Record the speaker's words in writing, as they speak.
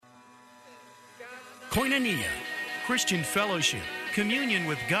Koinonia, Christian fellowship, communion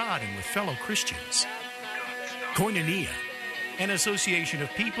with God and with fellow Christians. Koinonia, an association of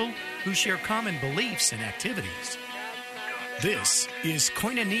people who share common beliefs and activities. This is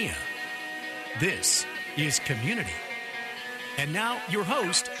Koinonia. This is community. And now, your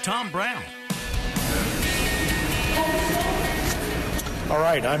host, Tom Brown. All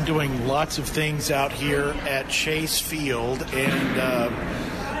right, I'm doing lots of things out here at Chase Field, and,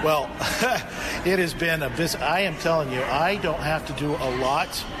 it has been a busy. I am telling you, I don't have to do a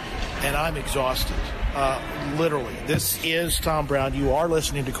lot, and I'm exhausted. Literally. This is Tom Brown. You are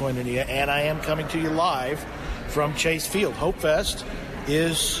listening to Koinonia, and I am coming to you live from Chase Field. Hopefest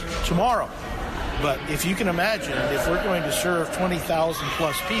is tomorrow. But if you can imagine, if we're going to serve 20,000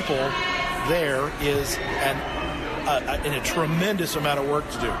 plus people, there is a tremendous amount of work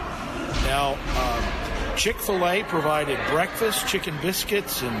to do. Now, Chick-fil-A provided breakfast, chicken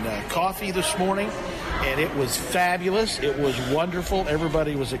biscuits, and coffee this morning, and it was fabulous. It was wonderful.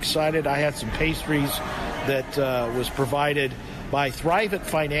 Everybody was excited. I had some pastries that was provided by Thrive It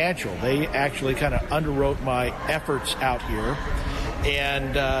Financial. They actually kind of underwrote my efforts out here.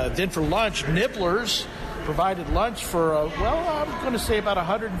 And then for lunch, Nibblers provided lunch for, I'm going to say about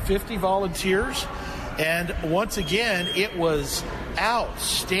 150 volunteers. And once again, it was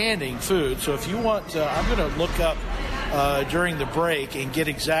outstanding food. So if you want, I'm going to look up during the break and get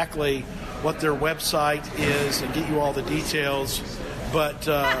exactly what their website is and get you all the details. But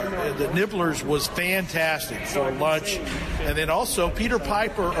the Nibblers was fantastic for lunch. And then also that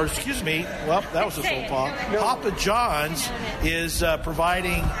was a faux pas. Papa John's is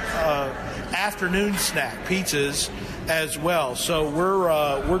providing afternoon snack pizzas as well. So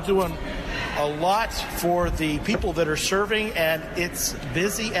we're doing a lot for the people that are serving, and it's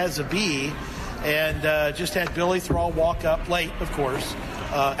busy as a bee. And just had Billy Thrall walk up late, of course.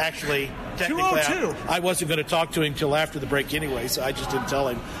 Technically, I wasn't going to talk to him till after the break anyway, so I just didn't tell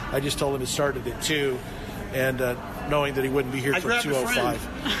him. I just told him it started at 2, and knowing that he wouldn't be here for 2:05.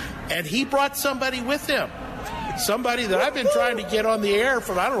 And he brought somebody with him. Somebody that I've been trying to get on the air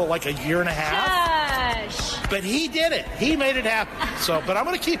for, I don't know, like a year and a half. Gosh. But he did it. He made it happen. So, but I'm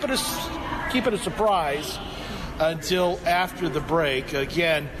going to keep it a surprise until after the break.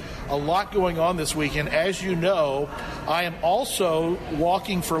 Again, a lot going on this weekend. As you know, I am also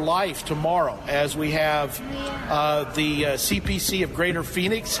walking for life tomorrow, as we have the CPC of Greater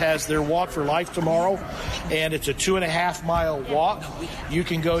Phoenix has their Walk for Life tomorrow, and it's a 2.5-mile walk. You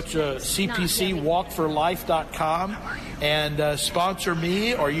can go to cpcwalkforlife.com and sponsor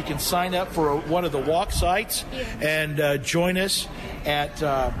me, or you can sign up for one of the walk sites and join us at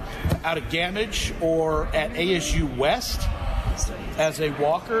out of Gamage or at ASU West. As a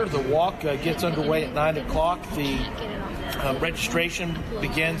walker, the walk gets underway at 9 o'clock. The registration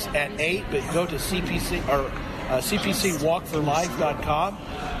begins at 8, but go to cpcwalkforlife.com.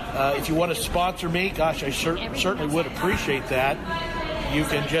 If you want to sponsor me, gosh, I certainly would appreciate that. You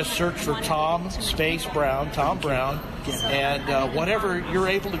can just search for Tom Brown, and whatever you're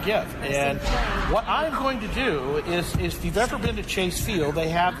able to give. And what I'm going to do is if you've ever been to Chase Field, they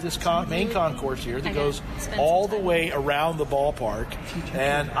have this main concourse here that goes all the way around the ballpark.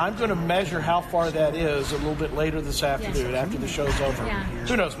 And I'm going to measure how far that is a little bit later this afternoon after the show's over.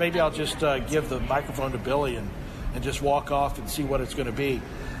 Who knows? Maybe I'll just give the microphone to Billy and just walk off and see what it's going to be.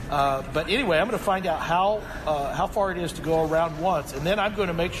 But anyway, I'm going to find out how far it is to go around once, and then I'm going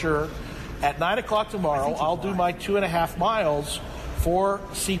to make sure at 9 o'clock tomorrow I'll do my 2.5 miles for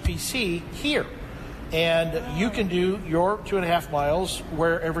CPC here. And you can do your 2.5 miles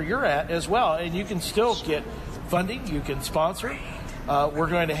wherever you're at as well, and you can still get funding. You can sponsor. We're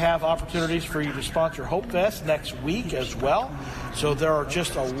going to have opportunities for you to sponsor Hopefest next week as well. So there are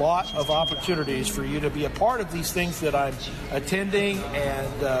just a lot of opportunities for you to be a part of these things that I'm attending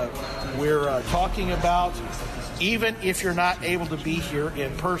and we're talking about, even if you're not able to be here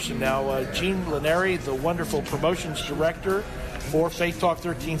in person. Now, Jean Laneri, the wonderful promotions director for Faith Talk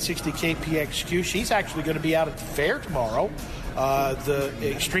 1360 KPXQ, she's actually going to be out at the fair tomorrow. The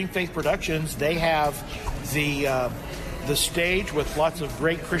Extreme Faith Productions, they have the stage with lots of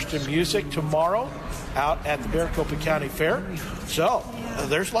great Christian music tomorrow out at the Maricopa County Fair. So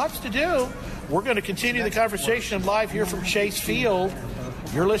there's lots to do. We're going to continue the conversation live here from Chase Field.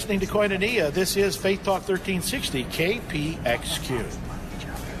 You're listening to Koinonia. This is Faith Talk 1360 KPXQ.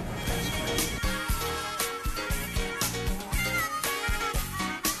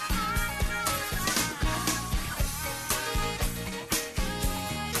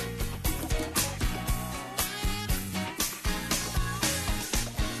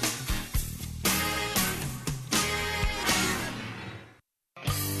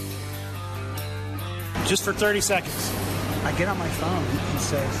 Just for 30 seconds. I get on my phone and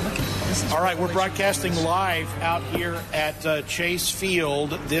say, look, this is... All right, we're broadcasting live out here at Chase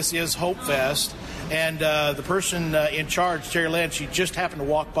Field. This is Hopefest. And the person in charge, Terry Lynn, she just happened to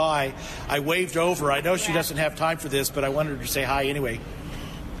walk by. I waved over. I know she doesn't have time for this, but I wanted her to say hi anyway.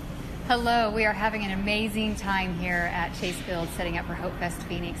 Hello. We are having an amazing time here at Chase Field setting up for Hopefest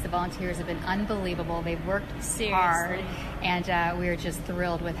Phoenix. The volunteers have been unbelievable. They've worked hard, and we are just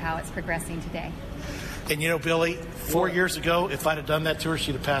thrilled with how it's progressing today. And you know, Billy, 4 years ago, if I'd have done that to her,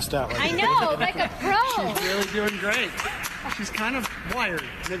 she'd have passed out. Right? I know, like a pro. She's really doing great. She's kind of wired.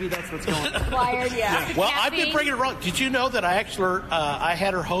 Maybe that's what's going on. Wired, yeah. Well, I've been bringing it wrong. Did you know that I actually I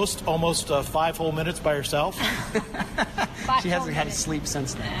had her host almost 5 whole minutes by herself? She hasn't had a sleep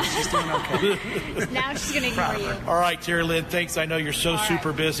since then. She's doing okay. Now she's going to ignore you. All right, Terry Lynn, thanks. I know you're so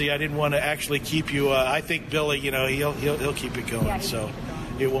super busy. I didn't want to actually keep you. I think Billy, you know, he'll keep it going. So.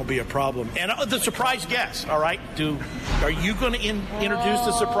 It won't be a problem. And the surprise guest, all right? Are you going to introduce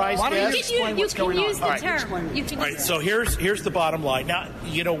the surprise guest? You can use the term. All right, so here's the bottom line. Now,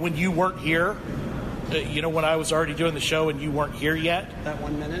 you know, when you weren't here, when I was already doing the show and you weren't here yet. That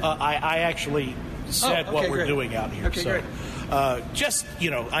 1 minute? I actually said what we're doing out here. Okay, great.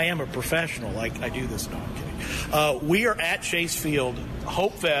 I am a professional. I do this. No, I'm kidding. We are at Chase Field.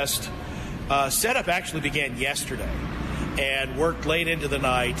 Hopefest setup actually began yesterday and worked late into the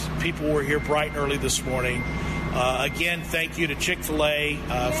night. People were here bright and early this morning. Again, thank you to Chick-fil-A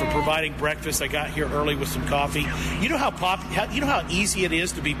for providing breakfast. I got here early with some coffee. You know how easy it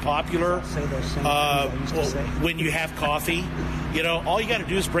is to be popular when you have coffee? You know, all you got to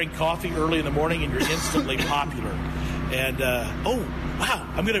do is bring coffee early in the morning and you're instantly popular. And,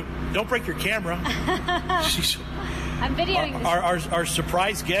 don't break your camera. I'm videoing this. Our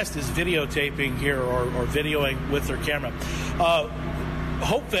surprise guest is videotaping here or videoing with their camera.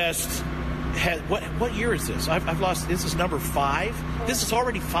 Hopefest has, what year is this? I've lost. This is number 5. This is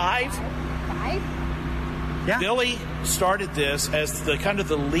already 5. 5? Yeah. Billy started this as the kind of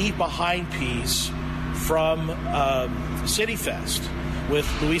the leave behind piece from City Fest with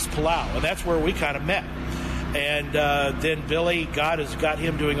Luis Palau, and that's where we kind of met. And then Billy, God has got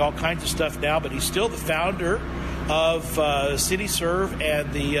him doing all kinds of stuff now, but he's still the founder of City Serve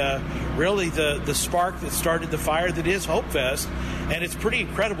and the spark that started the fire that is Hopefest. And it's pretty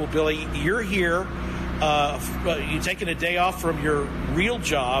incredible, Billy. You're here. You're taking a day off from your real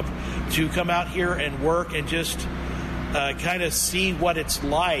job to come out here and work and just kind of see what it's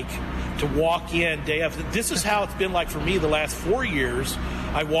like to walk in day after. This is how it's been like for me the last 4 years.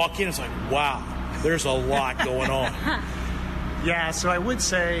 I walk in, it's like, wow, there's a lot going on. Yeah, so I would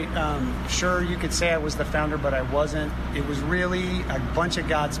say, sure, you could say I was the founder, but I wasn't. It was really a bunch of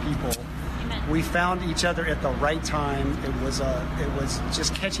God's people. Amen. We found each other at the right time. It was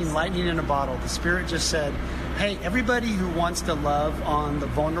just catching lightning in a bottle. The Spirit just said, hey, everybody who wants to love on the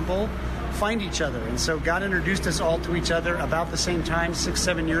vulnerable, find each other. And so God introduced us all to each other about the same time,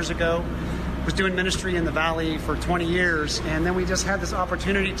 6-7 years ago. Was doing ministry in the Valley for 20 years, and then we just had this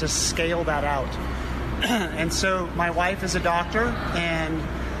opportunity to scale that out. And so my wife is a doctor, and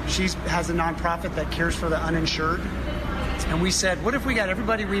she has a nonprofit that cares for the uninsured. And we said, what if we got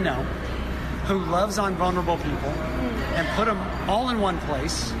everybody we know who loves on vulnerable people and put them all in one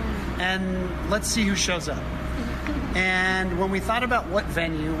place, and let's see who shows up. And when we thought about what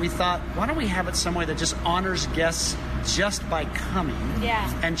venue, we thought, why don't we have it somewhere that just honors guests just by coming?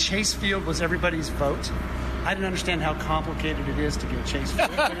 Yeah. And Chase Field was everybody's vote. I didn't understand how complicated it is to get Chase Field,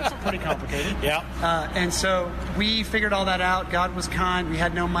 but it's pretty complicated. Yeah. And so we figured all that out. God was kind. We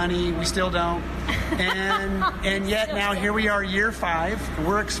had no money. We still don't. And yet now here we are, year 5.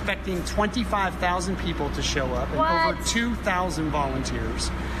 We're expecting 25,000 people to show up and over 2,000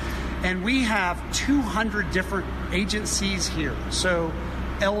 volunteers. And we have 200 different agencies here. So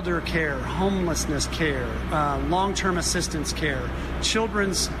elder care, homelessness care, long-term assistance care.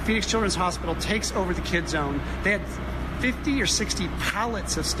 Phoenix Children's Hospital takes over the Kids Zone. They had 50 or 60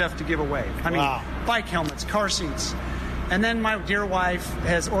 pallets of stuff to give away. I mean, bike helmets, car seats. And then my dear wife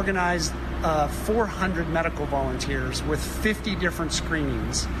has organized 400 medical volunteers with 50 different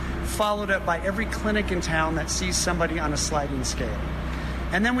screenings, followed up by every clinic in town that sees somebody on a sliding scale.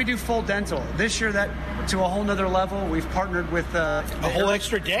 And then we do full dental. This year, that to a whole nother level. We've partnered with a whole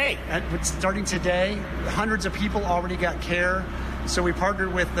extra day. Starting today, hundreds of people already got care. So we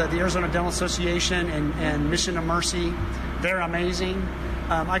partnered with the Arizona Dental Association and Mission of Mercy. They're amazing.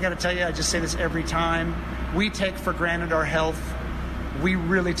 I got to tell you, I just say this every time. We take for granted our health. We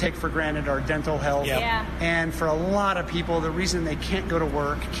really take for granted our dental health. Yep. Yeah. And for a lot of people, the reason they can't go to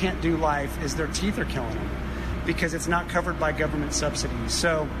work, can't do life, is their teeth are killing them, because it's not covered by government subsidies.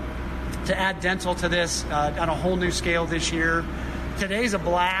 So to add dental to this on a whole new scale this year. Today's a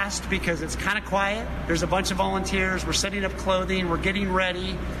blast because it's kind of quiet. There's a bunch of volunteers. We're setting up clothing. We're getting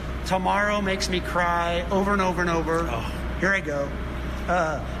ready. Tomorrow makes me cry over and over and over. Oh. Here I go.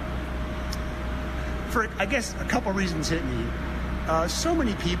 For, I guess, a couple reasons hit me. So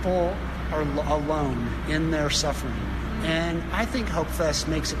many people are alone in their suffering. And I think Hopefest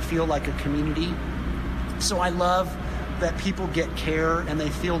makes it feel like a community. So I love that people get care and they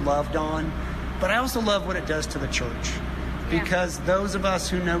feel loved on. But I also love what it does to the church. Because those of us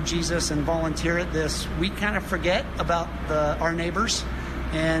who know Jesus and volunteer at this, we kind of forget about our neighbors.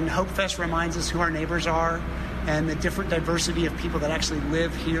 And Hopefest reminds us who our neighbors are and the different diversity of people that actually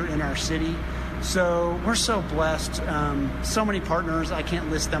live here in our city. So we're so blessed. So many partners. I can't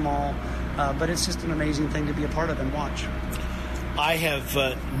list them all. But it's just an amazing thing to be a part of and watch. I have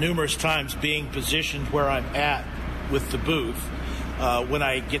numerous times being positioned where I'm at with the booth when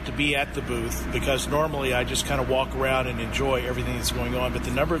I get to be at the booth, because normally I just kind of walk around and enjoy everything that's going on. But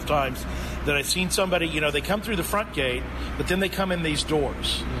the number of times that I've seen somebody, they come through the front gate, but then they come in these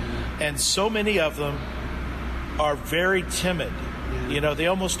doors. Mm-hmm. And so many of them are very timid. They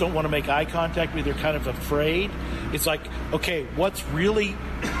almost don't want to make eye contact with you. They're kind of afraid. It's like, okay, what's really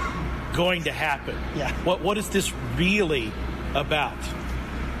going to happen? Yeah. What is this really about?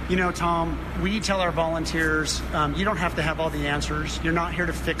 Tom, we tell our volunteers, you don't have to have all the answers. You're not here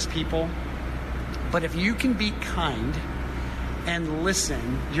to fix people. But if you can be kind and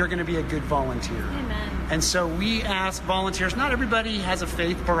listen, you're going to be a good volunteer. Amen. And so we ask volunteers, not everybody has a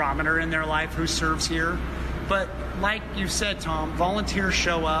faith barometer in their life who serves here. But like you said, Tom, volunteers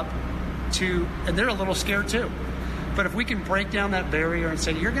show up and they're a little scared too. But if we can break down that barrier and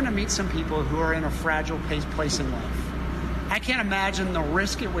say, you're going to meet some people who are in a fragile place in life. I can't imagine the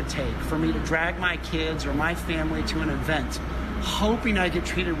risk it would take for me to drag my kids or my family to an event, hoping I get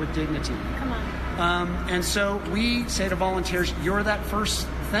treated with dignity. Come on. And so we say to volunteers, you're that first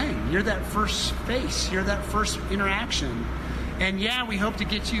thing. You're that first face. You're that first interaction. And yeah, we hope to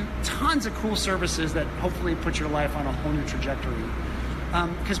get you tons of cool services that hopefully put your life on a whole new trajectory.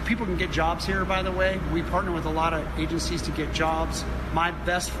 Because people can get jobs here, by the way. We partner with a lot of agencies to get jobs. My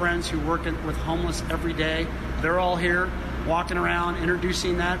best friends who work with homeless every day, they're all here walking around,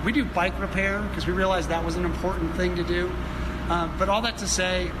 introducing that. We do bike repair because we realized that was an important thing to do. But all that to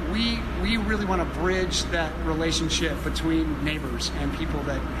say, we really want to bridge that relationship between neighbors and people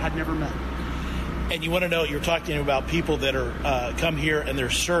that had never met. And you want to know, you're talking about people that are come here and they're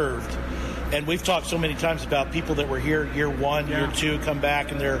served. And we've talked so many times about people that were here year 1, year 2, come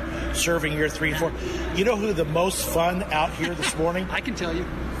back, and they're serving year 3 and 4. You know who the most fun out here this morning? I can tell you.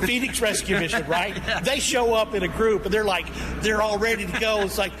 Phoenix Rescue Mission, right? Yeah. They show up in a group, and they're all ready to go.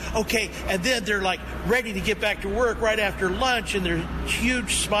 It's like, okay, and then they're like ready to get back to work right after lunch, and they're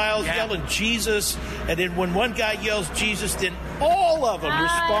huge smiles, yelling Jesus. And then when one guy yells Jesus, then all of them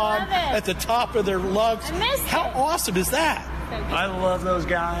respond at the top of their lungs. How awesome is that? I love those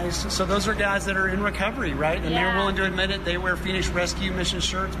guys. So those are guys that are in recovery, right? And they're willing to admit it. They wear Phoenix Rescue Mission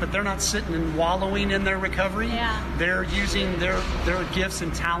shirts, but they're not sitting and wallowing in their recovery. Yeah. They're using their gifts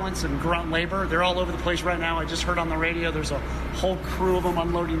and talents and grunt labor. They're all over the place right now. I just heard on the radio there's a whole crew of them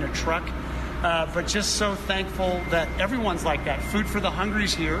unloading a truck. But just so thankful that everyone's like that. Food for the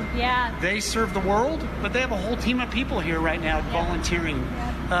Hungry's here. Yeah. They serve the world, but they have a whole team of people here right now volunteering.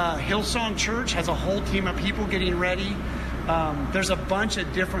 Hillsong Church has a whole team of people getting ready. There's a bunch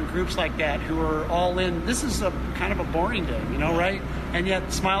of different groups like that who are all in. This is a kind of a boring day, right? And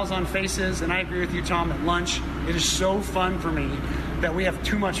yet smiles on faces. And I agree with you, Tom, at lunch, it is so fun for me that we have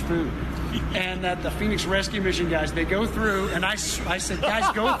too much food. And that the Phoenix Rescue Mission guys, they go through, and I said,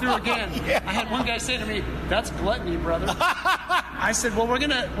 guys, go through again. I had one guy say to me, that's gluttony, brother. I said, well, what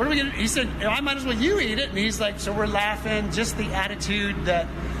are we going to, he said, I might as well you eat it. And he's like, so we're laughing, just the attitude that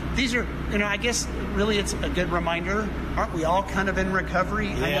these are, I guess really it's a good reminder. Aren't we all kind of in recovery?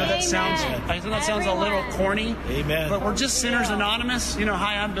 Yeah. I know that sounds a little corny. Amen. But we're just Sinners Anonymous.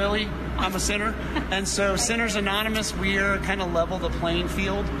 Hi, I'm Billy. I'm a sinner. And so Sinners Anonymous, we are kind of level the playing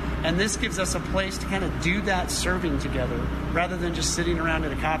field. And this gives us a place to kind of do that serving together rather than just sitting around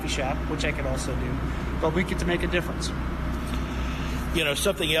at a coffee shop, which I could also do. But we get to make a difference.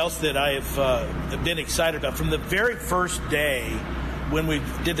 Something else that I have been excited about from the very first day when we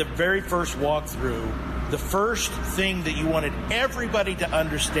did the very first walkthrough, the first thing that you wanted everybody to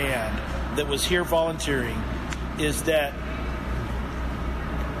understand that was here volunteering is that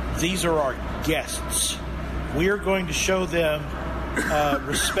these are our guests. We are going to show them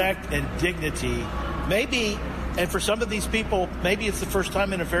respect and dignity. Maybe, and for some of these people, maybe it's the first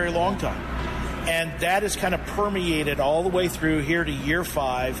time in a very long time. And that is kind of permeated all the way through here to year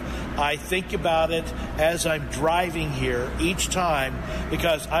 5. I think about it as I'm driving here each time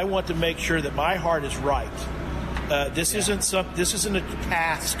because I want to make sure that my heart is right. This isn't a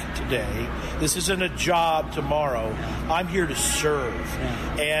task today. This isn't a job tomorrow. I'm here to serve,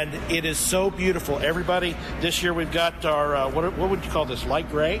 and it is so beautiful. Everybody, this year we've got our what would you call this? Light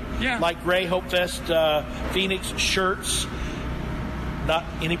gray, light gray Hopefest Phoenix shirts. Not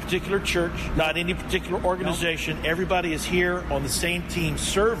any particular church, not any particular organization. Nope. Everybody is here on the same team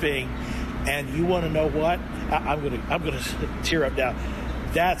serving, and you want to know what? I'm gonna tear up now.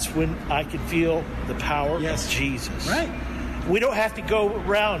 That's when I can feel the power of Jesus. Right. We don't have to go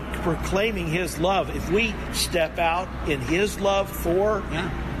around proclaiming His love. If we step out in His love for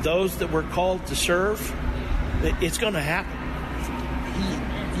those that we're called to serve, it's going to happen.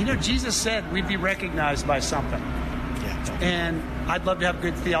 Jesus said we'd be recognized by something. Yeah. And I'd love to have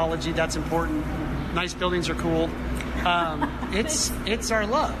good theology. That's important. Nice buildings are cool. It's our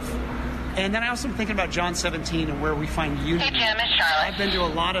love. And then I also am thinking about John 17 and where we find unity. Hey, Jim, it's Charlotte. I've been to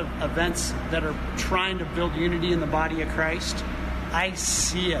a lot of events that are trying to build unity in the body of Christ. I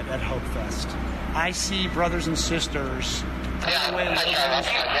see it at Hopefest. I see brothers and sisters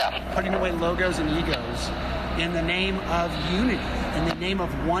putting away logos and egos in the name of unity, in the name of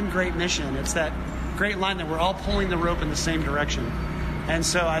one great mission. It's that great line that we're all pulling the rope in the same direction. And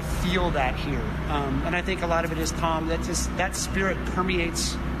so I feel that here. And I think a lot of it is, Tom, that spirit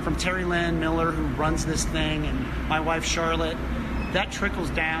permeates from Terry Lynn Miller, who runs this thing, and my wife Charlotte. That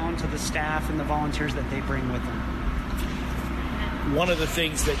trickles down to the staff and the volunteers that they bring with them. One of the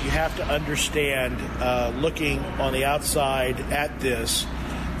things that you have to understand, looking on the outside at this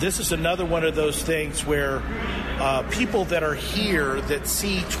is another one of those things where people that are here that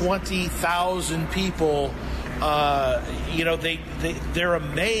see 20,000 people, they're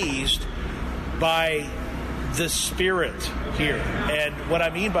amazed by the spirit here. And what I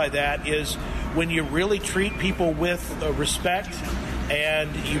mean by that is when you really treat people with respect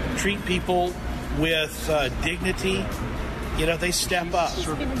and you treat people with dignity, they step up.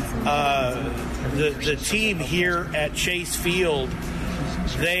 The team here at Chase Field,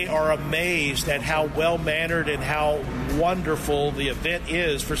 they are amazed at how well-mannered and how wonderful the event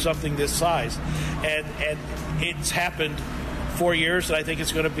is for something this size. And it's happened 4 years, and I think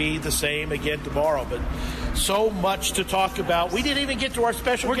it's going to be the same again tomorrow. But so much to talk about. We didn't even get to our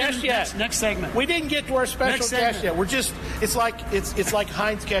special guest yet. Next segment. We didn't get to our special guest yet. We're just, it's like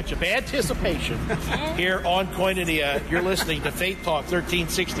Heinz ketchup. Anticipation here on Koinonia. You're listening to Faith Talk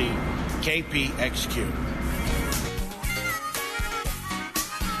 1360 KPXQ.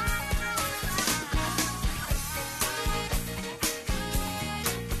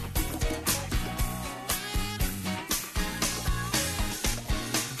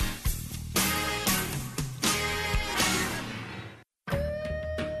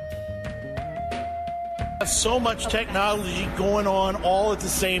 So much technology going on all at the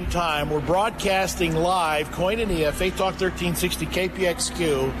same time. We're broadcasting live, Koinonia, Faith Talk 1360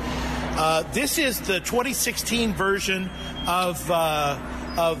 KPXQ. This is the 2016 version of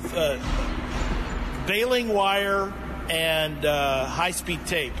baling wire and high-speed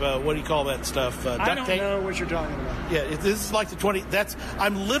tape. What do you call that stuff? Duct tape? I don't know what you're talking about. Yeah, this is like the 20.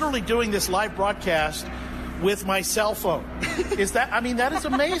 I'm literally doing this live broadcast with my cell phone. That is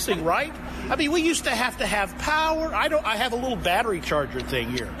amazing, right? We used to have power. I have a little battery charger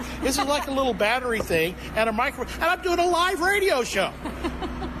thing here. This is like a little battery thing and a microphone, and I'm doing a live radio show.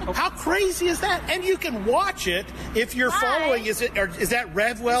 How crazy is that? And you can watch it if you're following. Is that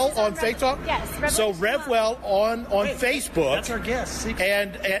Revwell on Faith Talk? Yes. So Revwell on Facebook. That's our guest.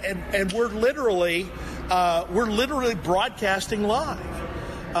 And we're literally broadcasting live.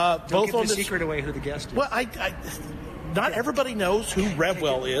 Don't both give on the secret away who the guest is. Well, not everybody knows who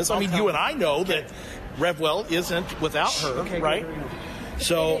Revwell is. You and I know that Revwell isn't without her, right?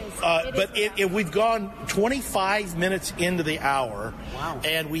 So, but we've gone 25 minutes into the hour,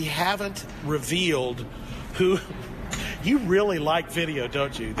 and we haven't revealed who. You really like video,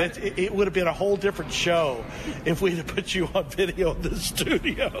 don't you? It would have been a whole different show if we'd have put you on video in the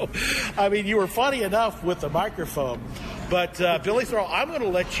studio. You were funny enough with the microphone. But, Billy Thrall, I'm going to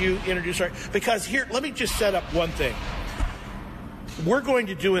let you introduce her. Because here, let me just set up one thing. We're going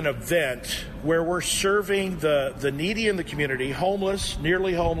to do an event where we're serving the needy in the community, homeless,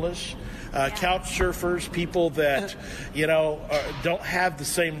 nearly homeless, couch surfers, people that, don't have the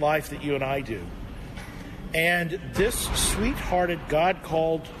same life that you and I do. And this sweet-hearted,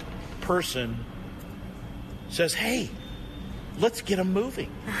 God-called person says, hey, let's get them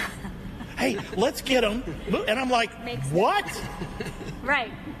moving. Hey, let's get them moving. And I'm like, what?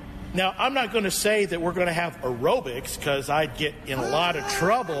 Right. Now, I'm not going to say that we're going to have aerobics, because I'd get in a lot of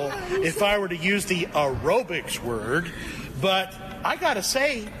trouble if I were to use the aerobics word. But I got to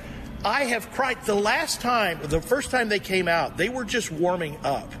say, I have cried. The first time they came out, they were just warming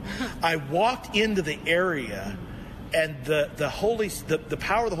up. I walked into the area, and the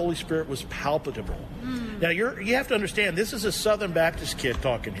power of the Holy Spirit was palpable. Now, you have to understand, this is a Southern Baptist kid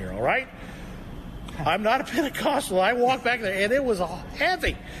talking here, all right? I'm not a Pentecostal. I walked back there, and it was all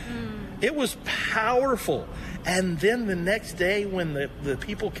heavy. It was powerful. And then the next day when the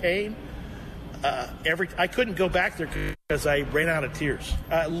people came, I couldn't go back there because I ran out of tears.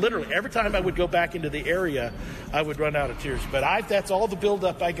 Literally, every time I would go back into the area, I would run out of tears. But that's all the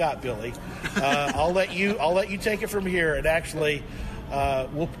buildup I got, Billy. I'll let you take it from here, and actually,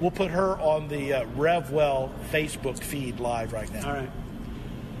 we'll put her on the RevWell Facebook feed live right now. All right.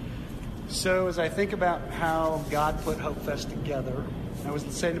 So as I think about how God put Hopefest together, I was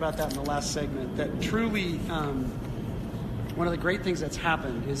saying about that in the last segment, that truly one of the great things that's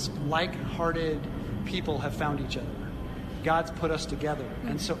happened is like-hearted people have found each other. God's put us together.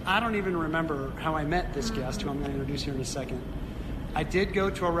 And so I don't even remember how I met this guest, who I'm going to introduce here in a second. I did go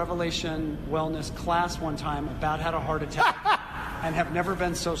to a Revelation wellness class one time about how to heart attack and have never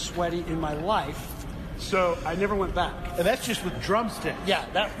been so sweaty in my life. So I never went back. And that's just with drumsticks. Yeah,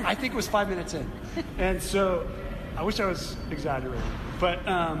 I think it was 5 minutes in. And so I wish I was exaggerating. But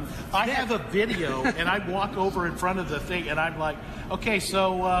I have a video, and I walk over in front of the thing, and I'm like, okay,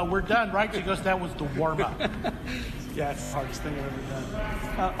 so we're done, right? She goes, that was the warm-up. Yeah, it's the hardest thing I've ever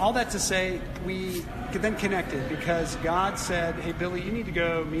done. All that to say, we then connected because God said, hey, Billy, you need to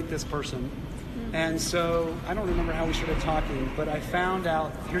go meet this person. And so I don't remember how we started talking, but I found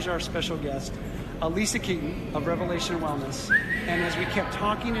out, here's our special guest, Lisa Keaton of Revelation Wellness. And as we kept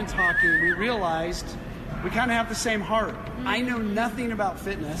talking and talking, we realized we kind of have the same heart. I know nothing about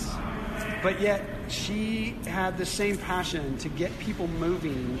fitness, but yet she had the same passion to get people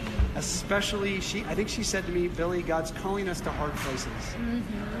moving, especially I think she said to me, Billy, God's calling us to hard places.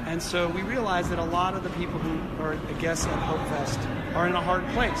 And so we realized that a lot of the people who are guests at Hopefest are in a hard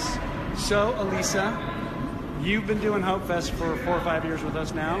place. So, Elisa, you've been doing Hopefest for 4 or 5 years with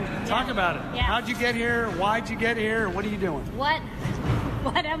us now. Talk about it. Yeah. How'd you get here? Why'd you get here? What are you doing? What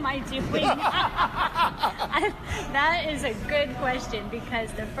am I doing? That is a good question,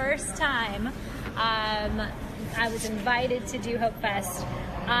 because the first time I was invited to do Hopefest,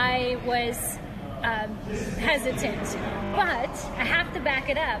 I was hesitant. But I have to back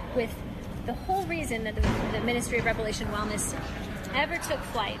it up with the whole reason that the Ministry of Revelation Wellness ever took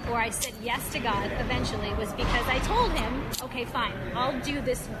flight, or I said yes to God eventually, was because I told him, okay, fine, I'll do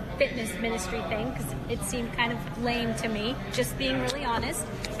this fitness ministry thing, because it seemed kind of lame to me, just being really honest,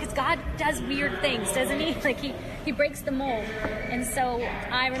 because God does weird things, doesn't he? Like he breaks the mold. And so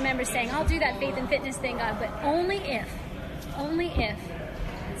I remember saying, I'll do that faith and fitness thing, God, but only if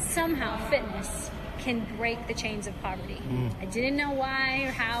somehow fitness can break the chains of poverty. I didn't know why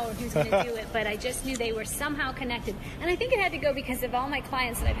or how or who's going to do it, but I just knew they were somehow connected. And I think it had to go because of all my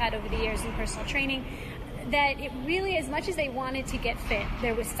clients that I've had over the years in personal training, that it really, as much as they wanted to get fit,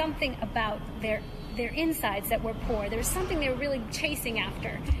 there was something about their insides that were poor. There was something they were really chasing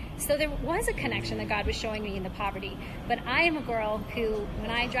after. So there was a connection that God was showing me in the poverty. But I am a girl who,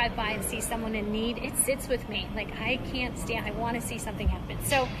 when I drive by and see someone in need, it sits with me. Like, I can't stand, I want to see something happen.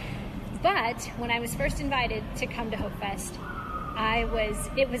 But when I was first invited to come to Hopefest,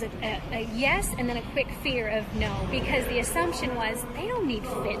 it was a yes and then a quick fear of no, because the assumption was they don't need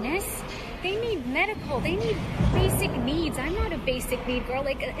fitness. They need medical. They need basic needs. I'm not a basic need girl.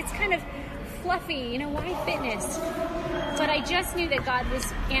 Like, it's kind of fluffy, why fitness? But I just knew that God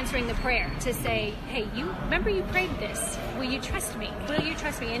was answering the prayer to say, hey, remember you prayed this. Will you trust me? Will you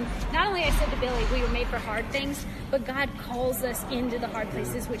trust me? And not only I said to Billy, we were made for hard things, but God calls us into the hard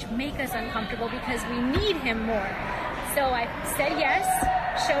places, which make us uncomfortable because we need him more. So I said yes,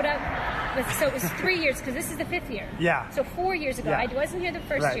 showed up. So it was 3 years, because this is the 5th year. Yeah. So 4 years ago. Yeah. I wasn't here the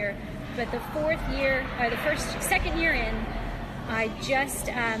first year, but the second year in, I just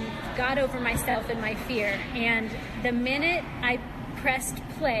got over myself and my fear. And the minute I pressed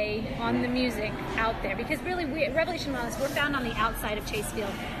play on the music out there, because really, we at Revelation Wellness, we're found on the outside of Chase Field,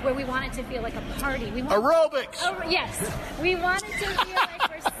 where we want it to feel like a party. Aerobics! Yes. We want it to feel like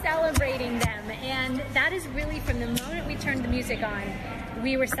we're celebrating them. And that is really, from the moment we turned the music on,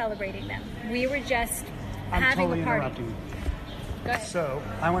 we were celebrating them. We were just having a party. Interrupting. Go ahead. So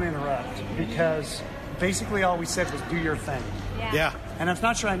I want to interrupt, because basically all we said was do your thing. Yeah. And I'm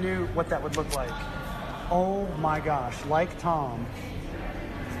not sure I knew what that would look like. Oh my gosh, like Tom,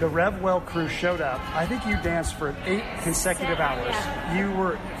 the RevWell crew showed up. I think you danced for 8 consecutive hours. Yeah. You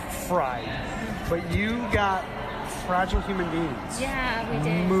were fried. But you got fragile human beings. Yeah, we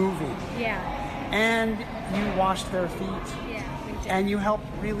did. Moving. Yeah. And you washed their feet. Yeah, we did. And you helped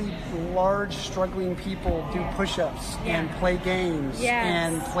really large, struggling people do push-ups and play games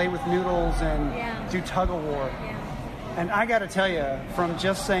and play with noodles and do tug-of-war. Yeah. And I got to tell you, from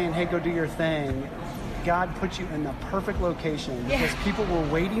just saying, hey, go do your thing, God put you in the perfect location because people were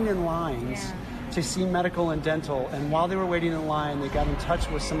waiting in lines to see medical and dental. And while they were waiting in line, they got in touch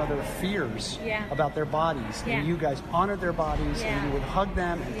with some of their fears about their bodies. And you guys honored their bodies and you would hug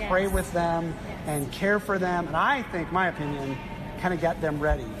them and pray with them and care for them. And I think, my opinion, kind of got them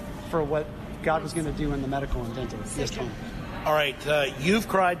ready for what God was going to do in the medical and dental this time. All right, you've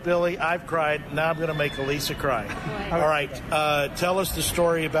cried, Billy. I've cried. Now I'm going to make Elisa cry. All right, tell us the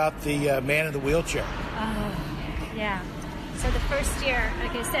story about the man in the wheelchair. Yeah. So the first year,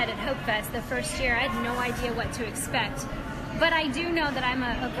 like I said, at Hopefest, the first year, I had no idea what to expect. But I do know that I'm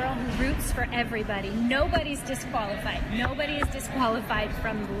a girl who roots for everybody. Nobody's disqualified. Nobody is disqualified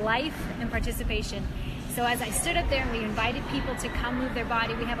from life and participation. So as I stood up there and we invited people to come move their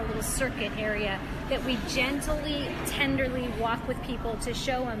body, we have a little circuit area that we gently, tenderly walk with people to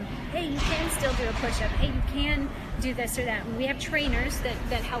show them, hey, you can still do a push-up. Hey, you can do this or that. And we have trainers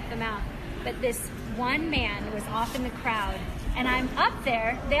that help them out. But this one man was off in the crowd, and I'm up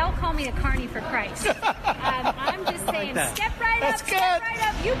there. They all call me a carny for Christ. I'm just saying, step right up, step right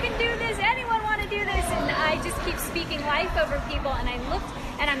up. You can do this. Anyone want to do this? And I just keep speaking life over people. And I looked,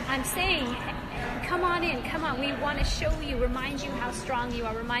 and I'm saying, come on in, come on. We want to show you, remind you how strong you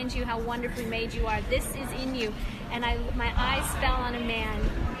are, remind you how wonderfully made you are. This is in you. And my eyes fell on a man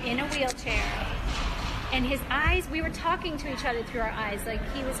in a wheelchair. And his eyes, we were talking to each other through our eyes. Like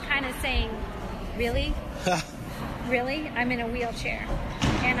he was kind of saying, really? Really? I'm in a wheelchair.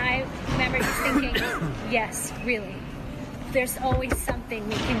 And I remember just thinking, yes, really. There's always something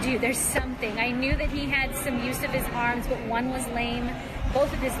we can do. There's something. I knew that he had some use of his arms, but one was lame.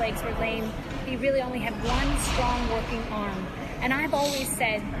 Both of his legs were lame. He really only had one strong working arm. And I've always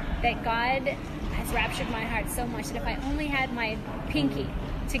said that God has raptured my heart so much that if I only had my pinky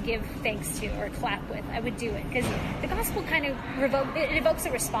to give thanks to or clap with, I would do it. Because the gospel kind of evokes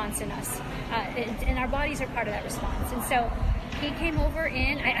a response in us. And our bodies are part of that response. And so he came over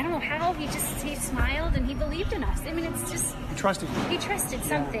in, I don't know how, he smiled and he believed in us. I mean, it's just... He trusted you. He trusted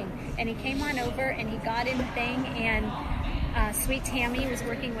something. And he came on over and he got in the thing, and Sweet Tammy was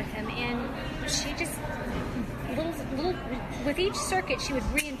working with him, and she just... Little, with each circuit, she would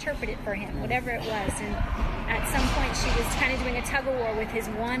reinterpret it for him, whatever it was. And at some point, she was kind of doing a tug-of-war with his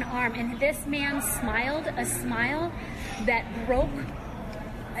one arm. And this man smiled a smile that broke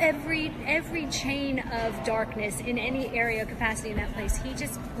every chain of darkness in any area of capacity in that place. He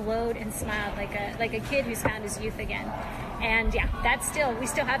just glowed and smiled like a kid who's found his youth again. And yeah, we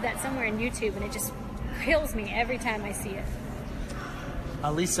still have that somewhere in YouTube, and it just kills me every time I see it.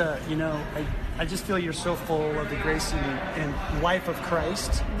 Lisa, I just feel you're so full of the grace and life of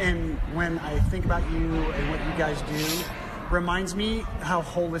Christ. And when I think about you and what you guys do, reminds me how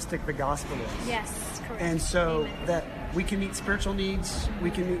holistic the gospel is. Yes, correct. And so Amen. that we can meet spiritual needs,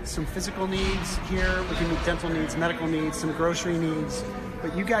 we can meet some physical needs here, we can meet dental needs, medical needs, some grocery needs.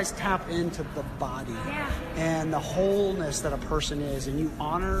 But you guys tap into the body and the wholeness that a person is, and you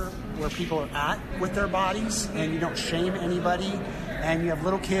honor where people are at with their bodies, and you don't shame anybody. And you have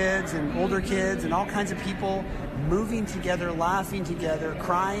little kids and older kids and all kinds of people moving together, laughing together,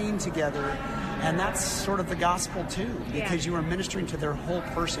 crying together. And that's sort of the gospel too, because you are ministering to their whole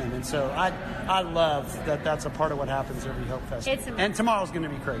person. And so I love that that's a part of what happens every Hopefest. And tomorrow's going to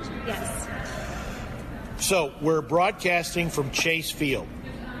be crazy. Yes. So we're broadcasting from Chase Field.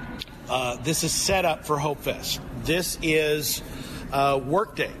 This is set up for Hopefest. This is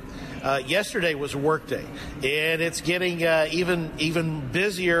work day. Yesterday was a work day, and it's getting even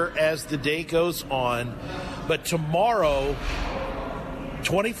busier as the day goes on. But tomorrow,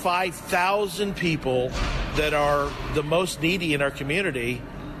 25,000 people that are the most needy in our community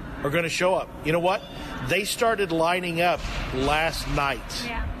are going to show up. You know what? They started lining up last night.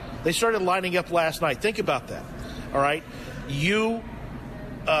 Yeah. They started lining up last night. Think about that. All right? You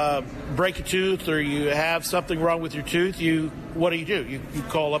break a tooth, or you have something wrong with your tooth, what do? You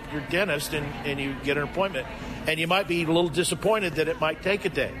call up your dentist and you get an appointment. And you might be a little disappointed that it might take a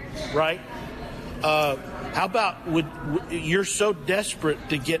day, right? How about you're so desperate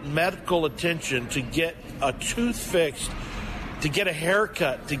to get medical attention, to get a tooth fixed, to get a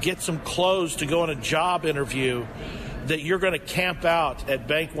haircut, to get some clothes, to go on a job interview, that you're going to camp out at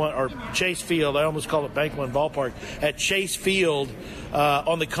Bank One or Chase Field. I almost call it Bank One Ballpark, at Chase Field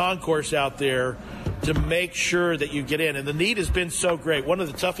on the concourse out there to make sure that you get in. And the need has been so great. One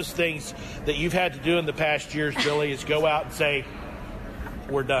of the toughest things that you've had to do in the past years, Billy, is go out and say,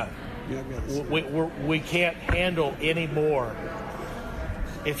 we're done. We can't handle any more.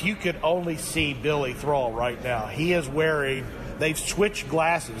 If you could only see Billy Thrall right now, he is wearing, they've switched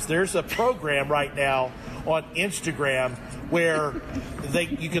glasses. There's a program right now on Instagram where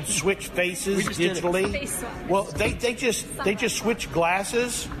you can switch faces digitally. Well, they just switched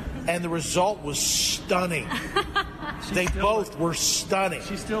glasses, and the result was stunning. They both were stunning.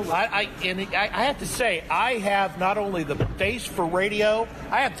 She's still. I have to say, I have not only the face for radio,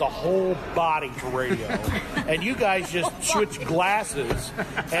 I have the whole body for radio. And you guys just switched glasses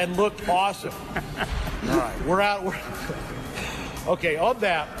and looked awesome. All right, we're out. Okay, on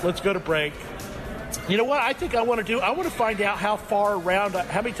that, let's go to break. You know what I think I want to do? I want to find out how far around,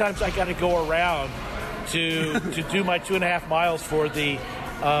 how many times I got to go around to do my 2.5 miles for the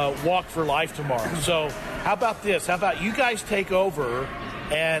Walk for Life tomorrow. So how about this? How about you guys take over,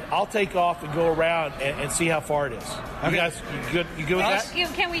 and I'll take off and go around and see how far it is. Okay. You guys, you good with that?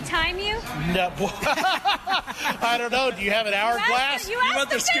 Can we time you? No. I don't know. Do you have an hourglass? You want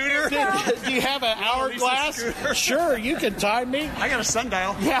the scooter? Do you have an hourglass? Sure, you can time me. I got a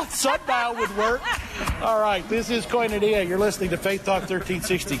sundial. Yeah, sundial would work. All right, this is Koinonia. You're listening to Faith Talk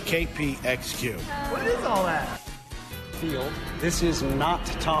 1360 KPXQ. What is all that? Field. This is not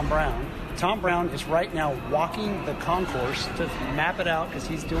Tom Brown. Tom Brown is right now walking the concourse to map it out because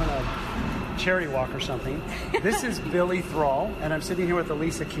he's doing a charity walk or something. This is Billy Thrall, and I'm sitting here with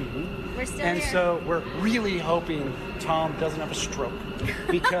Elisa Keaton. We're still and here. So we're really hoping Tom doesn't have a stroke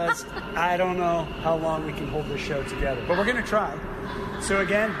because I don't know how long we can hold this show together, but we're going to try. So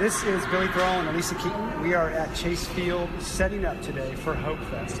again, this is Billy Thrall and Elisa Keaton. We are at Chase Field setting up today for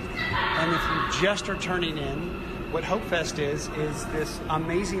Hopefest. And if you just are turning in, what Hopefest is this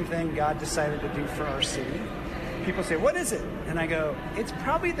amazing thing God decided to do for our city. People say, what is it? And I go, it's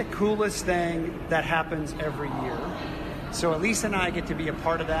probably the coolest thing that happens every year. So Elisa and I get to be a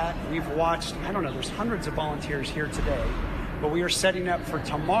part of that. We've watched, I don't know, there's hundreds of volunteers here today. But we are setting up for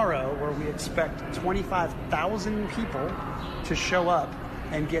tomorrow where we expect 25,000 people to show up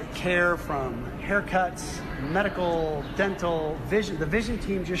and get care from haircuts, medical, dental, vision. The vision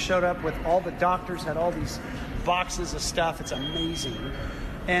team just showed up with all the doctors, had all these boxes of stuff. It's amazing.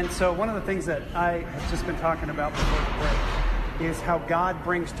 And so one of the things that I have just been talking about before the break is how God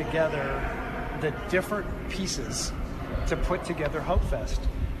brings together the different pieces to put together Hopefest.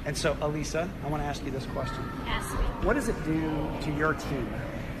 And so, Elisa, I want to ask you this question. Ask me. What does it do to your team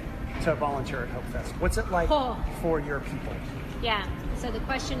to volunteer at Hopefest? What's it like for your people? Yeah. So the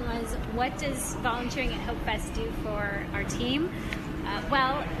question was, what does volunteering at Hopefest do for our team?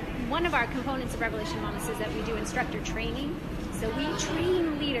 Well, one of our components of Revelation Wellness is that we do instructor training. So we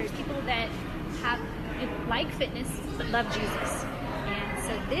train leaders, people that like fitness but love Jesus. And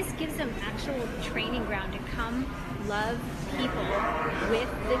so this gives them actual training ground to come love people with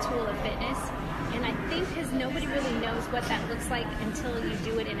the tool of fitness. And I think because nobody really knows what that looks like until you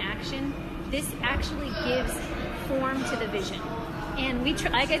do it in action, this actually gives form to the vision. And we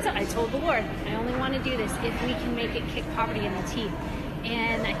like I told the Lord, I only want to do this if we can make it kick poverty in the teeth.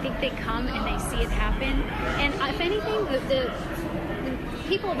 And I think they come and they see it happen. And if anything, the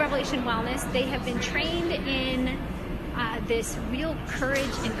people of Revelation Wellness, they have been trained in this real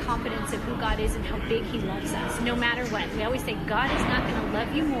courage and confidence of who God is and how big He loves us, no matter what. We always say God is not going to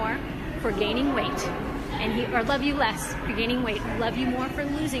love you more for gaining weight, or love you less for gaining weight, or love you more for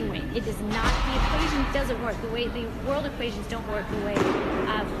losing weight. It does not. The equation doesn't work. The way the world equations don't work. The way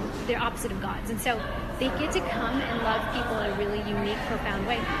they're opposite of God's, and so they get to come and love people in a really unique, profound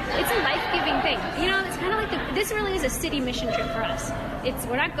way. It's a life-giving thing. You know, it's kind of like this really is a city mission trip for us.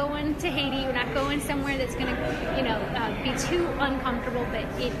 We're not going to Haiti. We're not going somewhere that's going to, be too uncomfortable. But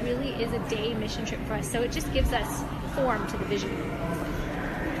it really is a day mission trip for us. So it just gives us form to the vision.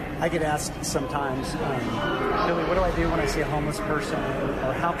 I get asked sometimes, Billy, what do I do when I see a homeless person,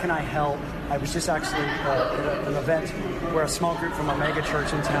 or how can I help? I was just actually at an event where a small group from a mega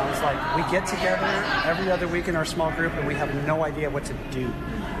church in town is like, we get together every other week in our small group and we have no idea what to do.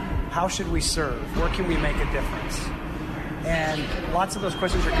 How should we serve? Where can we make a difference? And lots of those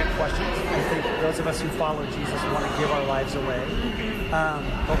questions are good questions. I think those of us who follow Jesus want to give our lives away.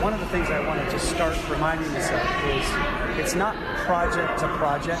 But one of the things I want to just start reminding us of is it's not project to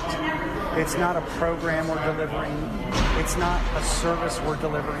project. It's not a program we're delivering. It's not a service we're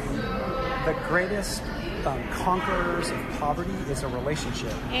delivering. The greatest conquerors of poverty is a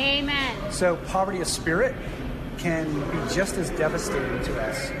relationship. Amen. So poverty of spirit can be just as devastating to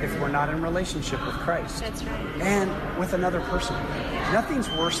us if we're not in relationship with Christ. That's right. And with another person. Nothing's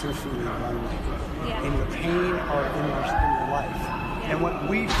worse than feeling lonely. and your pain are in your life. Yeah. And what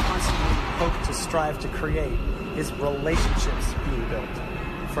we constantly hope to strive to create is relationships being built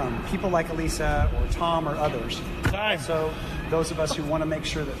from people like Elisa or Tom or others. So those of us who want to make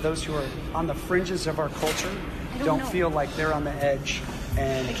sure that those who are on the fringes of our culture don't feel like they're on the edge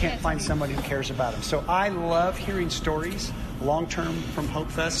and can't find somebody who cares about them. So I love hearing stories long-term from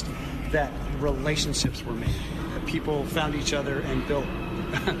Hopefest that relationships were made, that people found each other and built.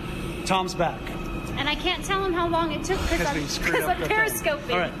 Tom's back. And I can't tell him how long it took because I'm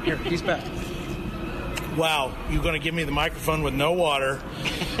periscoping. All right, here, he's back. Wow, you're going to give me the microphone with no water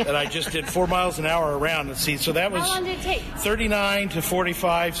that I just did 4 miles an hour around. Let's see, so that was how long did it take? 39 to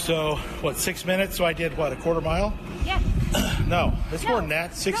 45, so 6 minutes? So I did a quarter mile? Yeah. No, it's more than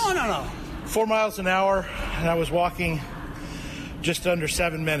that. No. 4 miles an hour, and I was walking just under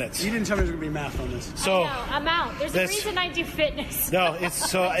 7 minutes. You didn't tell me there was going to be math on this. So I know, I'm out. There's a reason I do fitness. No,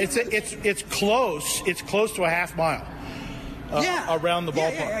 it's close. It's close to a half mile. Around the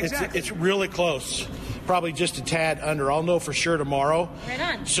ballpark. Yeah, exactly. It's really close. Probably just a tad under. I'll know for sure tomorrow. Right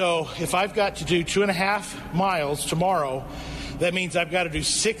on. So if I've got to do 2.5 miles tomorrow, that means I've got to do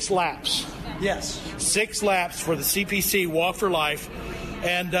 6 laps. Yes. 6 laps for the CPC Walk for Life.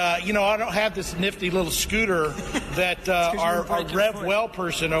 And, I don't have this nifty little scooter that our Rev Well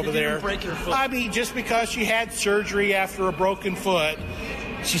person over there. Break your foot. I mean, just because she had surgery after a broken foot,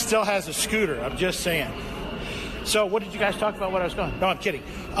 she still has a scooter. I'm just saying. So what did you guys talk about when I was gone? No, I'm kidding.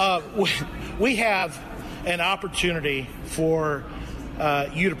 We have an opportunity for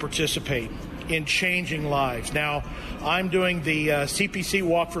you to participate in changing lives. Now, I'm doing the CPC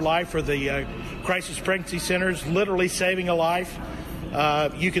Walk for Life for the Crisis Pregnancy Centers, literally saving a life.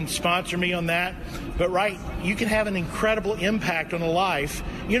 You can sponsor me on that. But, you can have an incredible impact on a life.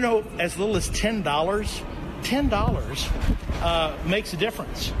 As little as $10 makes a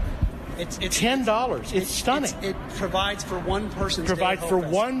difference. It's $10. It's stunning. It provides for one person's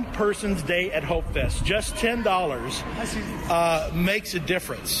day at Hopefest. Just $10 makes a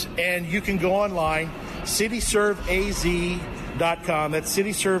difference. And you can go online, cityserveaz.com. That's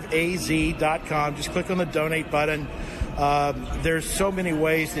cityserveaz.com. Just click on the donate button. There's so many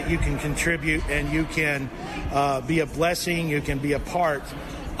ways that you can contribute, and you can be a blessing. You can be a part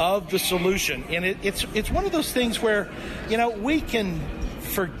of the solution. And it's one of those things where, we can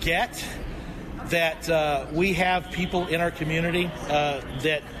forget that we have people in our community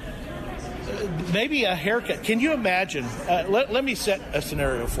that maybe a haircut. Can you imagine? Let me set a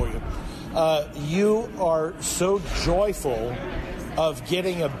scenario for you. You are so joyful of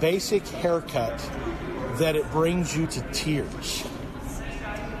getting a basic haircut that it brings you to tears.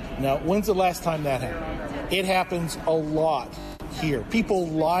 Now, when's the last time that happened? It happens a lot here. People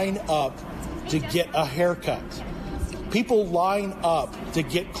line up to get a haircut. People line up to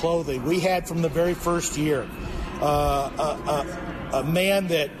get clothing. We had from the very first year a man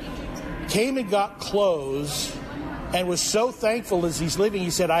that came and got clothes and was so thankful as he's leaving. He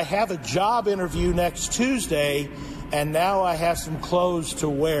said, I have a job interview next Tuesday, and now I have some clothes to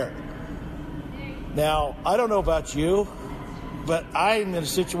wear. Now, I don't know about you, but I'm in a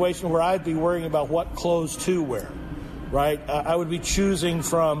situation where I'd be worrying about what clothes to wear, right? I would be choosing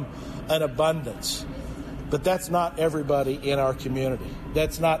from an abundance. But that's not everybody in our community.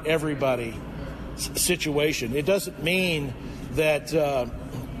 That's not everybody's situation. It doesn't mean that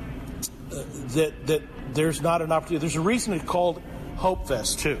that there's not an opportunity. There's a reason it's called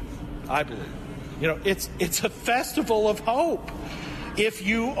Hopefest too, I believe. It's a festival of hope. If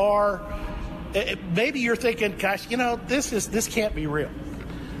you are, maybe you're thinking, gosh, this can't be real.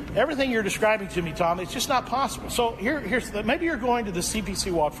 Everything you're describing to me, Tom, it's just not possible. So maybe you're going to the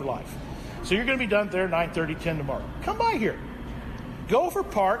CPC Walk for Life. So you're going to be done there 9:30, 10 tomorrow. Come by here. Go over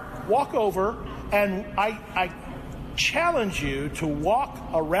park, walk over, and I challenge you to walk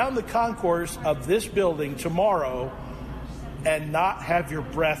around the concourse of this building tomorrow and not have your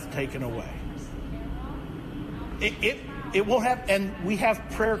breath taken away. It won't happen. And we have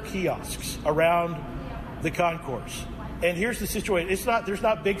prayer kiosks around the concourse. And here's the situation. There's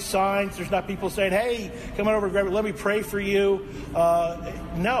not big signs. There's not people saying, hey, come on over and grab it. Let me pray for you.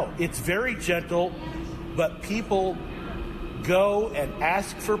 No, it's very gentle, but people go and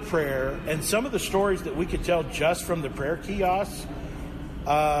ask for prayer. And some of the stories that we could tell just from the prayer kiosks,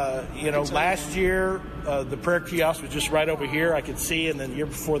 last year, the prayer kiosk was just right over here. I could see. And then the year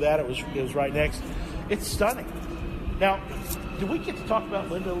before that, it was right next. It's stunning. Now, did we get to talk about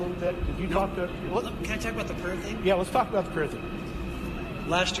Linda a little bit? Did you talk to her? Can I talk about the prayer thing? Yeah, let's talk about the prayer thing.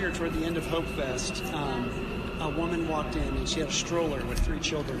 Last year, toward the end of Hopefest, a woman walked in, and she had a stroller with 3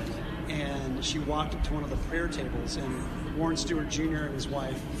 children in it. And she walked up to one of the prayer tables, and Warren Stewart Jr. and his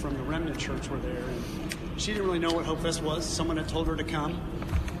wife from the Remnant Church were there. And she didn't really know what Hopefest was. Someone had told her to come.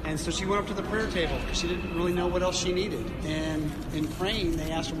 And so she went up to the prayer table because she didn't really know what else she needed. And in praying,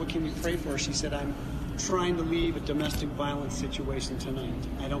 they asked her, what can we pray for? She said, I'm trying to leave a domestic violence situation tonight.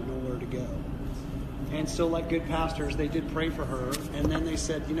 I don't know where to go. And so like good pastors, they did pray for her. And then they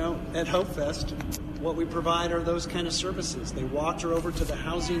said, at Hopefest, what we provide are those kind of services. They walked her over to the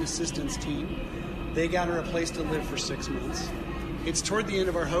housing assistance team. They got her a place to live for 6 months. It's toward the end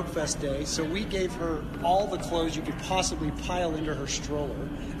of our Hopefest day, so we gave her all the clothes you could possibly pile into her stroller.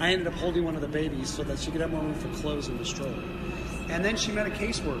 I ended up holding one of the babies so that she could have more room for clothes in the stroller. And then she met a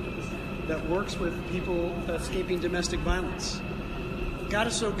caseworker that works with people escaping domestic violence. God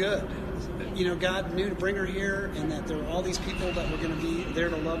is so good. God knew to bring her here, and that there were all these people that were going to be there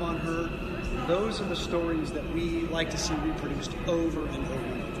to love on her. Those are the stories that we like to see reproduced over and over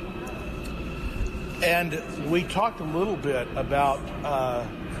and over. And we talked a little bit about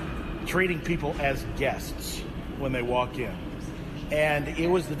treating people as guests when they walk in. And it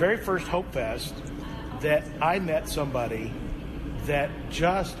was the very first Hopefest that I met somebody that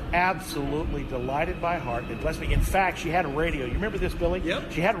just absolutely delighted my heart and blessed me. In fact, she had a radio. You remember this, Billy?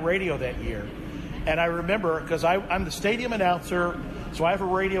 Yep. She had a radio that year. And I remember, because I'm the stadium announcer, so I have a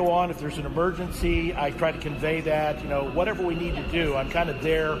radio on. If there's an emergency, I try to convey that. Whatever we need to do, I'm kind of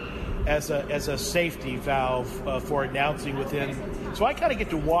there as a safety valve for announcing within. So I kind of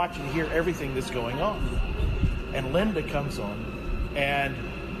get to watch and hear everything that's going on. And Linda comes on, and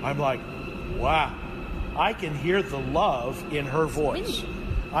I'm like, wow, I can hear the love in her voice.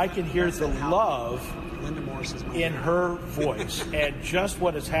 I can hear the love in her voice. And just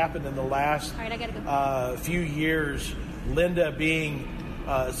what has happened in the last few years, Linda being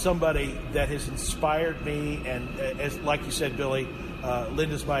somebody that has inspired me, and as like you said, Billy,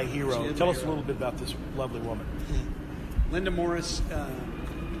 Linda's my hero. Tell us a little bit about this lovely woman. Linda Morris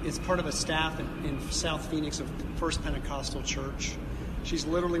is part of a staff in South Phoenix of First Pentecostal Church. She's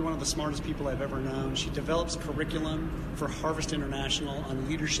literally one of the smartest people I've ever known. She develops curriculum for Harvest International on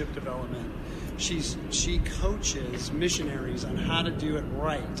leadership development. She coaches missionaries on how to do it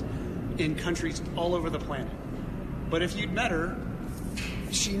right in countries all over the planet. But if you'd met her,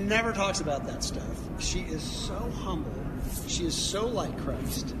 she never talks about that stuff. She is so humble. She is so like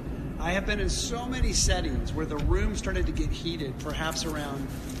Christ. I have been in so many settings where the room started to get heated, perhaps around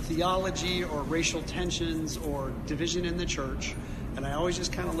theology or racial tensions or division in the church. And I always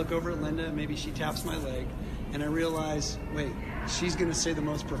just kind of look over at Linda, and maybe she taps my leg, and I realize, wait, she's going to say the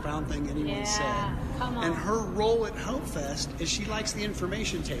most profound thing anyone said. Come on. And her role at Hopefest is she likes the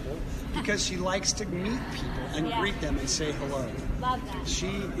information table because she likes to meet people and greet them and say hello. Love that. She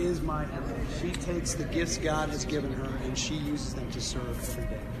is my hero. She takes the gifts God has given her, and she uses them to serve every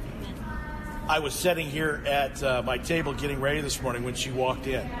day. I was sitting here at my table getting ready this morning when she walked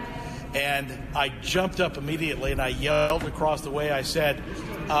in. And I jumped up immediately and I yelled across the way. I said,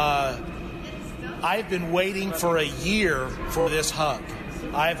 I've been waiting for a year for this hug.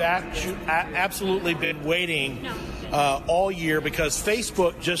 I've absolutely been waiting all year because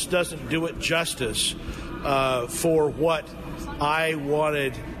Facebook just doesn't do it justice for what I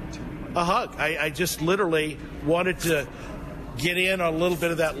wanted a hug. I just literally wanted to get in on a little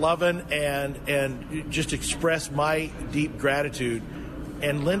bit of that loving and just express my deep gratitude.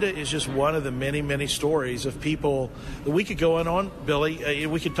 And Linda is just one of the many, many stories of people that we could go on, Billy.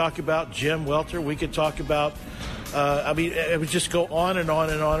 We could talk about Jim Welter. We could talk about, it would just go on and on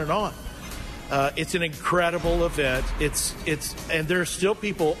and on and on. It's an incredible event. And there are still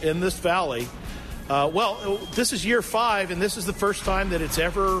people in this valley. This is year 5, and this is the first time that it's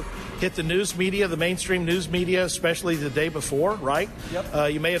ever hit the news media, the mainstream news media, especially the day before, right?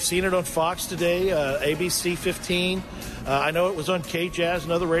 Yep. You may have seen it on Fox today, ABC 15. I know it was on KJazz,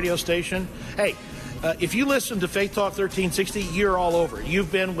 another radio station. Hey, if you listen to Faith Talk 1360, you're all over.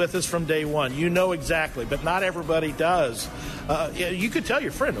 You've been with us from day one. You know exactly, but not everybody does. You could tell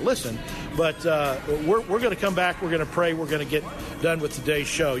your friend to listen, but we're going to come back. We're going to pray. We're going to get done with today's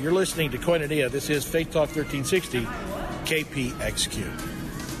show. You're listening to Koinonia. This is Faith Talk 1360, KPXQ.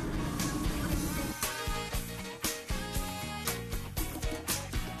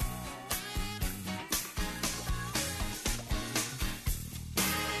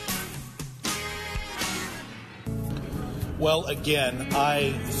 Well, again,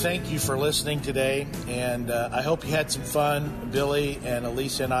 I thank you for listening today, and I hope you had some fun. Billy and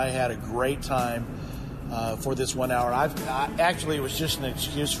Elisa and I had a great time for this 1 hour. Actually, it was just an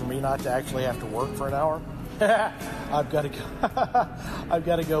excuse for me not to actually have to work for an hour. I've got to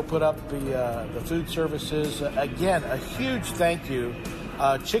go put up the food services. Again, a huge thank you.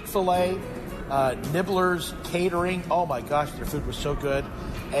 Chick-fil-A, Nibbler's Catering. Oh my gosh, their food was so good.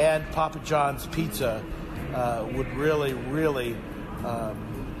 And Papa John's Pizza would really, really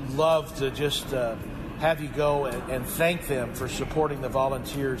love to just have you go and thank them for supporting the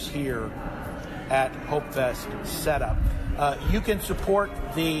volunteers here at Hopefest setup. You can support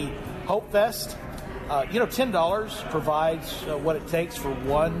the Hopefest. $10 provides what it takes for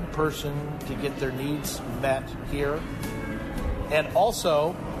one person to get their needs met here. And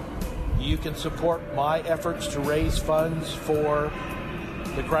also, you can support my efforts to raise funds for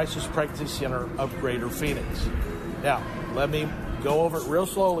the Crisis Pregnancy Center of Greater Phoenix. Now, let me go over it real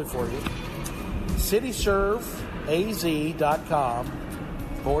slowly for you.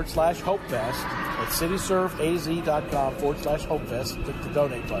 cityserveaz.com/Hopefest. That's cityserveaz.com/Hopefest. Click the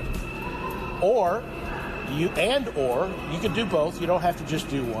donate button. Or you can do both. You don't have to just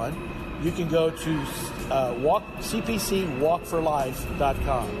do one. You can go to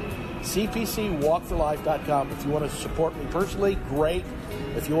cpcwalkforlife.com. cpcwalkforlife.com. If you want to support me personally, great.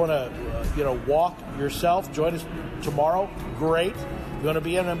 If you want to walk yourself, join us tomorrow, great. If you want to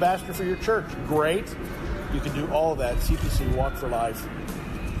be an ambassador for your church, great. You can do all of that at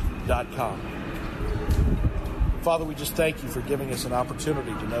cpcwalkforlife.com. Father, we just thank you for giving us an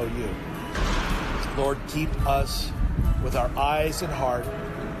opportunity to know you. Lord, keep us with our eyes and heart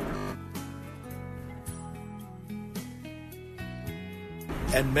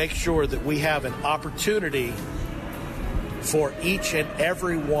and make sure that we have an opportunity for each and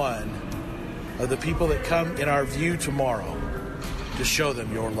every one of the people that come in our view tomorrow to show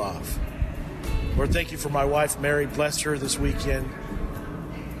them your love. Lord, thank you for my wife, Mary. Bless her this weekend.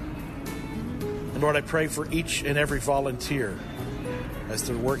 And Lord, I pray for each and every volunteer as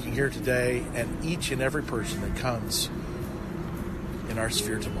they're working here today and each and every person that comes in our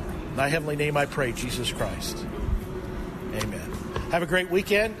sphere tomorrow. In thy heavenly name I pray, Jesus Christ. Amen. Have a great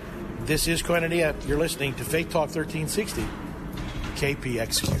weekend. This is Koinonia. You're listening to Faith Talk 1360,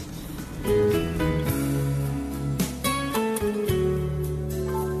 KPXQ.